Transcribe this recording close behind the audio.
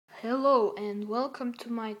Hello and welcome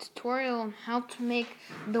to my tutorial on how to make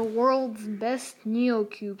the world's best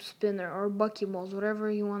neocube spinner or buckyballs,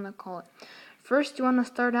 whatever you want to call it. First you want to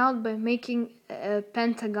start out by making a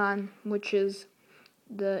pentagon, which is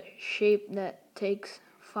the shape that takes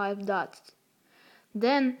 5 dots.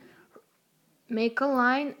 Then make a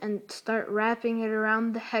line and start wrapping it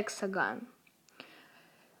around the hexagon.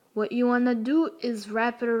 What you want to do is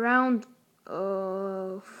wrap it around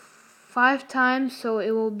 5 times, so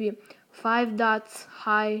it will be 5 dots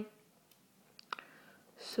high.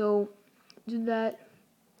 So do that.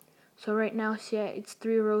 So right now, see, it's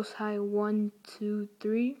 3 rows high. 1, 2,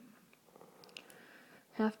 3.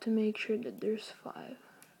 Have to make sure that there's 5.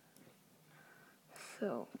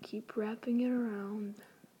 So keep wrapping it around.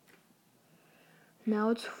 Now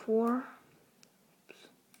it's 4.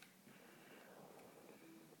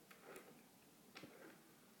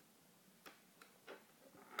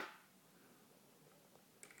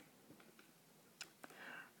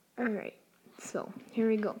 Alright, so here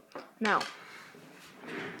we go. Now,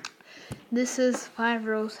 this is 5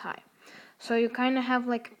 rows high. So you kind of have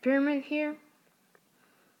like a pyramid here.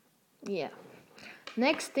 Yeah.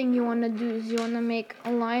 Next thing you want to do is you want to make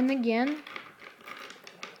a line again.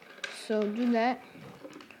 So do that.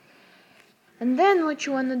 And then what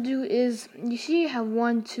you want to do is, you see you have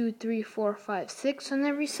 1, 2, 3, 4, 5, 6 on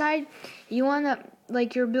every side. You want to,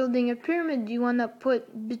 like you're building a pyramid, you want to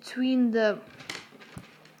put between the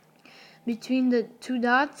 2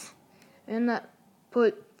 dots, and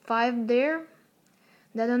put 5 there.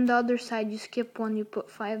 Then on the other side you skip 1, you put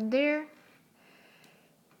 5 there,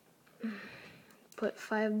 put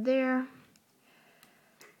 5 there,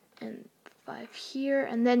 and 5 here,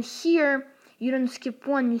 and then here you don't skip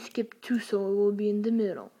 1, you skip 2, so it will be in the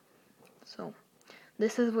middle. So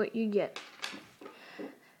this is what you get.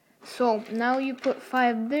 So now you put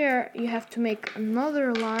 5 there, you have to make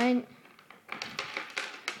another line.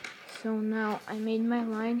 So now I made my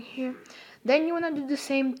line here. Then you want to do the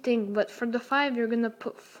same thing, but for the 5 you're going to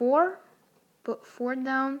put 4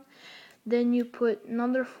 down. Then you put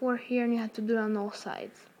another 4 here, and you have to do it on all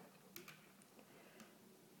sides.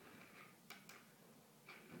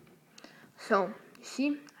 So you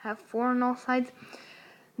see, I have 4 on all sides.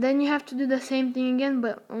 Then you have to do the same thing again,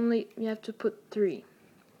 but only you have to put 3.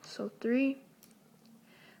 So 3,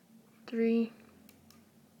 3,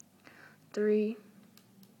 3,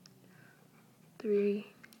 3.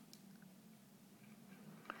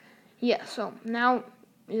 Yeah, so now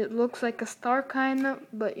it looks like a star kinda,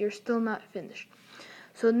 but you're still not finished.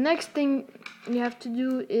 So the next thing you have to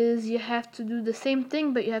do is you have to do the same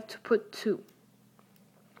thing, but you have to put 2.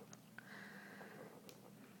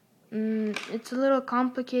 It's a little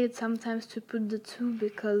complicated sometimes to put the 2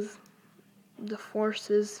 because the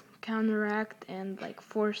forces counteract and like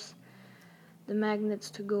force the magnets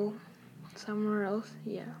to go somewhere else.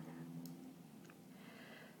 Yeah.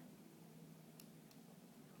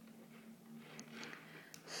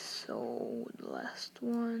 So the last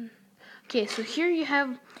one. Okay, so here you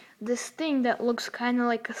have this thing that looks kind of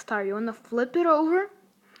like a star. You want to flip it over,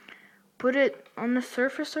 put it on the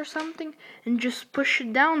surface or something, and just push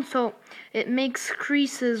it down so it makes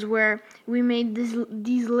creases where we made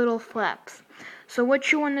these little flaps. So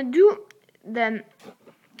what you want to do then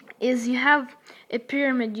is you have a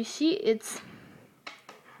pyramid. You see, it's,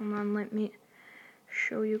 hold on, let me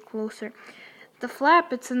show you closer. The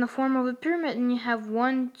flap, it's in the form of a pyramid, and you have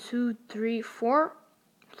 1, 2, 3, 4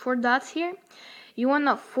 dots here. You want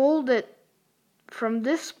to fold it from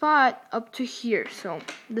this spot up to here. So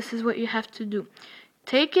this is what you have to do.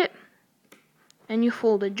 Take it and you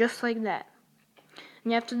fold it just like that.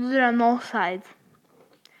 And you have to do that on all sides.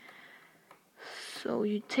 So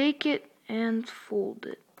you take it and fold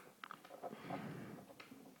it.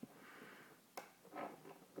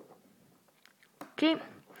 Okay,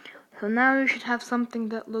 so now you should have something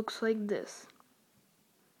that looks like this.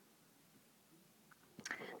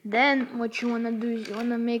 Then what you want to do is you want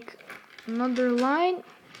to make another line,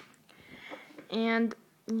 and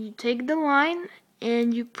you take the line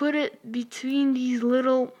and you put it between these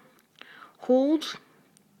little holes,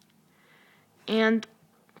 and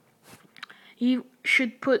you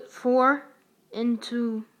should put 4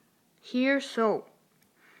 into here, so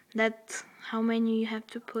that's how many you have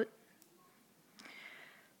to put.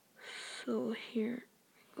 So here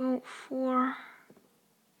go 4,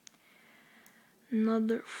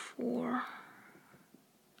 another 4,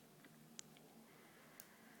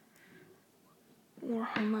 4,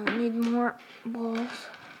 hold on, I need more balls.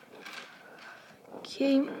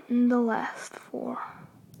 Okay, and the last 4.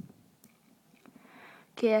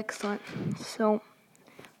 Okay, excellent. So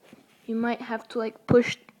you might have to like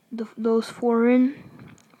push those 4 in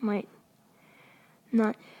might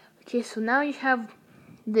not. Okay, so now you have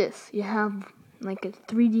this. You have like a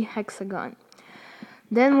 3D hexagon.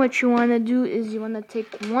 Then what you want to do is you want to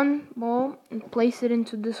take one ball and place it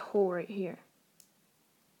into this hole right here.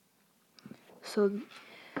 So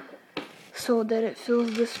that it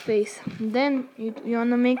fills the space. Then you want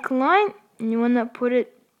to make a line and you want to put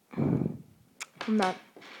it on that.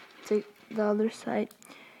 Take the other side.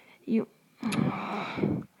 You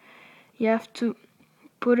have to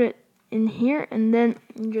put it in here and then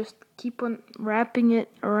you just keep on wrapping it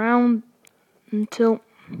around until.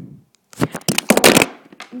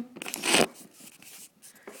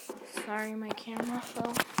 Sorry, my camera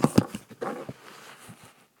fell.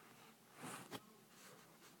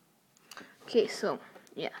 Okay, so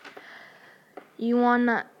yeah, you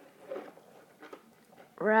wanna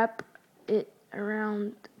wrap it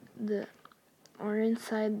around or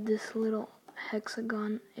inside this little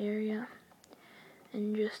hexagon area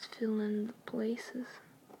and just fill in the places.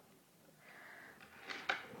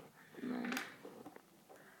 No.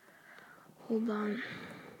 Hold on.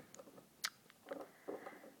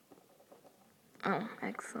 Oh,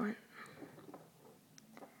 excellent.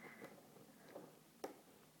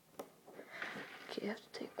 Okay, I have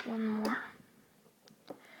to take one more.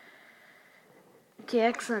 Okay,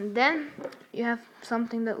 excellent. Then you have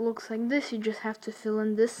something that looks like this. You just have to fill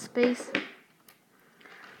in this space.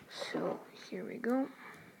 So here we go.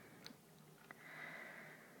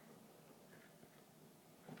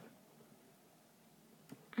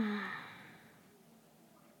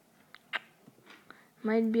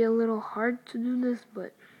 Might be a little hard to do this,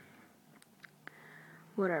 but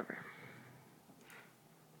whatever.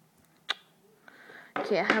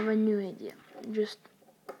 Okay, I have a new idea. Just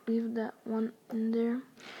leave that one in there.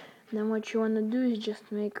 Then what you want to do is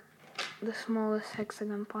just make the smallest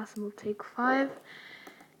hexagon possible. Take 5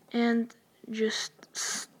 and just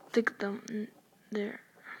stick them in there.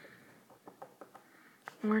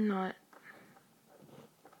 Or not.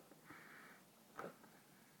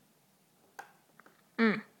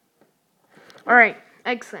 Alright,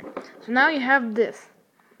 excellent. So now you have this.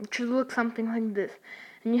 It should look something like this.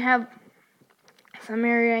 And you have some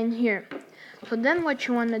area in here. So then what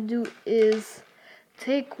you want to do is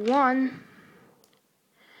take one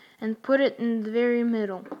and put it in the very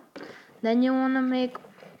middle. Then you want to make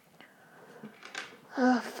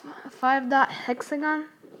a 5-dot hexagon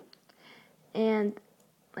and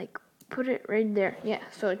like put it right there. Yeah,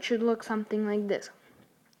 so it should look something like this.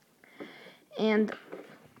 And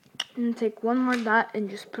take one more dot and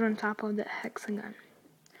just put on top of the hexagon.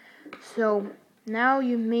 So now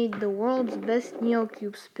you made the world's best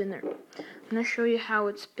neocube spinner. I'm going to show you how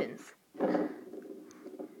it spins.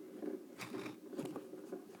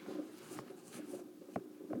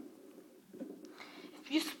 If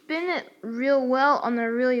you spin it real well on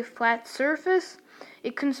a really flat surface,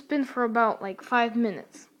 it can spin for about like 5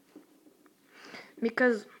 minutes.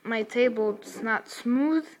 Because my table is not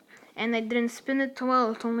smooth and I didn't spin it too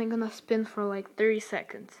well, it's only going to spin for like 30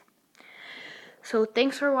 seconds. So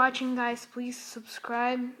thanks for watching, guys. Please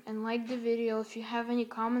subscribe and like the video. If you have any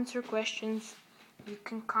comments or questions, you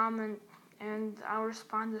can comment and I'll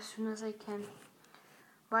respond as soon as I can.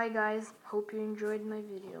 Bye, guys. Hope you enjoyed my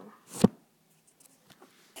video.